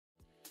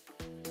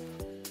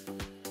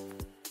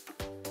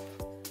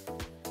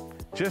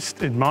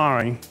Just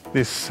admiring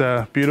this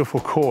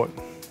beautiful court.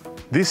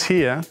 This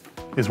here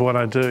is what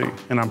I do,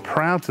 and I'm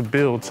proud to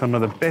build some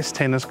of the best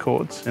tennis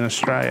courts in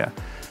Australia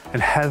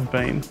and have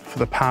been for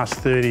the past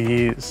 30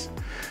 years.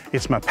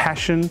 It's my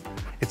passion,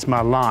 it's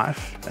my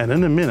life, and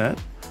in a minute,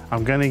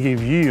 I'm going to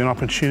give you an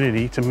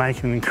opportunity to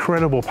make an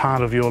incredible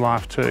part of your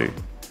life too.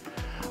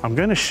 I'm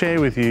going to share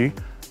with you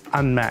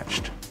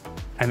Unmatched,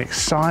 an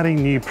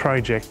exciting new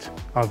project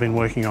I've been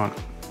working on.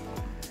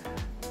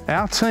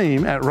 Our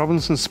team at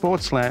Robinson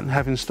Sportsland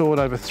have installed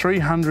over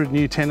 300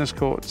 new tennis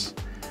courts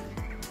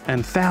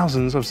and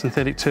thousands of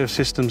synthetic turf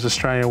systems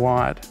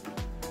Australia-wide.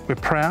 We're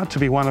proud to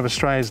be one of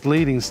Australia's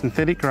leading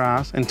synthetic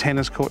grass and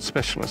tennis court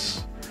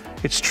specialists.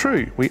 It's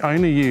true, we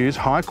only use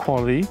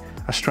high-quality,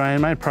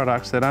 Australian-made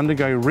products that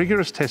undergo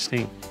rigorous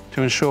testing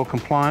to ensure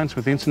compliance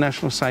with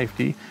international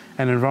safety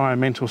and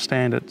environmental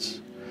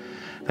standards.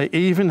 They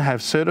even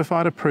have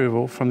certified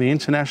approval from the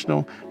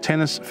International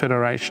Tennis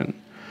Federation,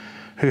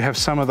 who have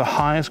some of the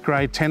highest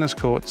grade tennis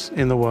courts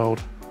in the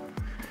world.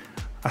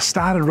 I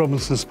started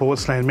Robinson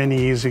Sportsland many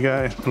years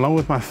ago, along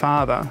with my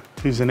father,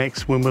 who's an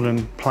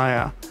ex-Wimbledon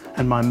player,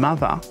 and my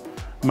mother,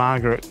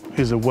 Margaret,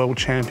 who's a world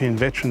champion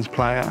veterans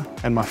player,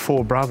 and my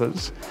 4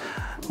 brothers,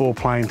 all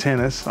playing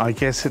tennis. I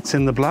guess it's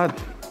in the blood.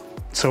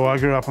 So I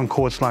grew up on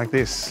courts like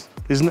this.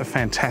 Isn't it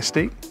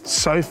fantastic?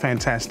 So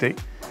fantastic,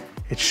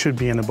 it should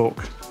be in a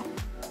book.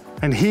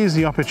 And here's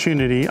the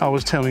opportunity I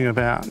was telling you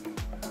about.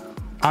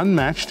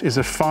 Unmatched is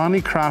a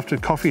finely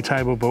crafted coffee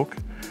table book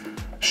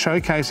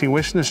showcasing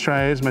Western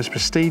Australia's most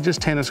prestigious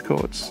tennis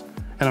courts,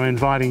 and I'm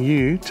inviting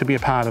you to be a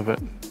part of it.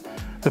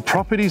 The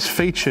properties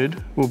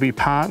featured will be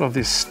part of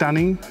this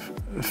stunning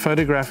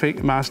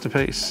photographic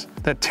masterpiece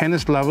that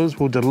tennis lovers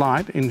will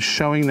delight in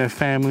showing their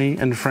family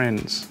and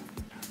friends.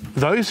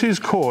 Those whose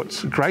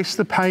courts grace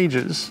the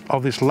pages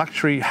of this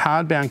luxury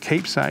hardbound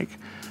keepsake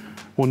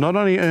will not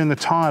only earn the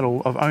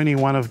title of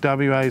owning one of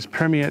WA's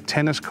premier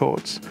tennis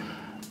courts,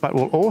 but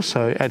will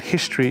also add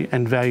history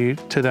and value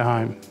to their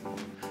home.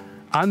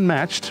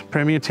 Unmatched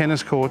Premier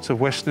Tennis Courts of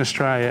Western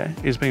Australia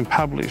is being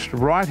published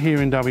right here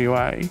in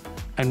WA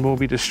and will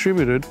be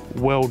distributed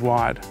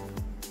worldwide.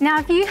 Now,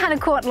 if you had a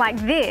court like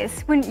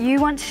this, wouldn't you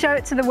want to show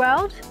it to the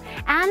world?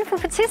 And for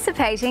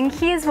participating,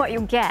 here's what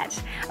you'll get.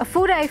 A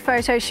full-day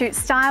photo shoot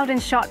styled and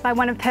shot by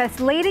one of Perth's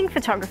leading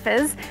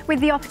photographers,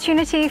 with the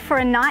opportunity for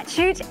a night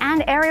shoot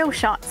and aerial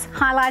shots,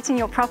 highlighting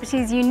your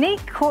property's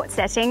unique court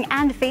setting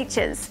and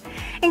features.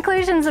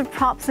 Inclusions of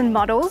props and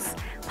models.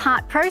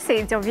 Part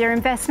proceeds of your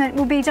investment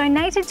will be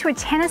donated to a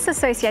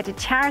tennis-associated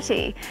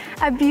charity.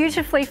 A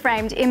beautifully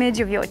framed image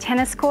of your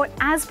tennis court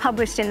as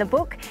published in the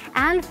book,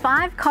 and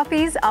 5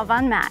 copies of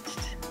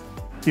Unmatched.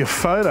 Your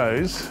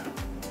photos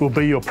will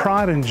be your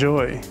pride and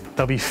joy.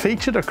 They'll be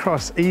featured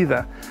across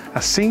either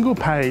a single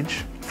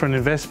page for an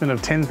investment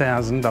of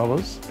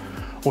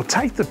 $10,000 or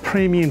take the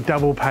premium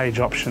double page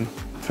option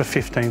for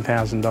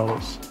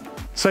 $15,000.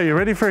 So you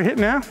ready for a hit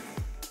now?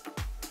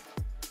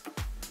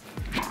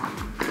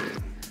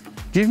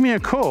 Give me a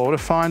call to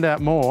find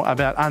out more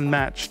about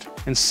Unmatched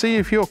and see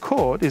if your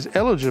court is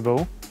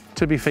eligible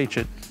to be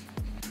featured.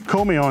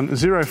 Call me on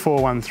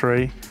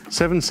 0413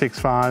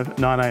 765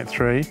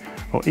 983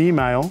 or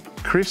email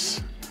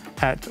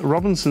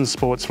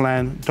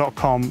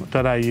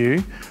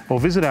chris@robinsonsportsland.com.au or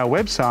visit our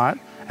website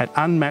at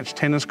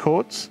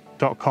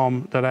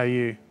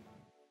unmatchedtenniscourts.com.au.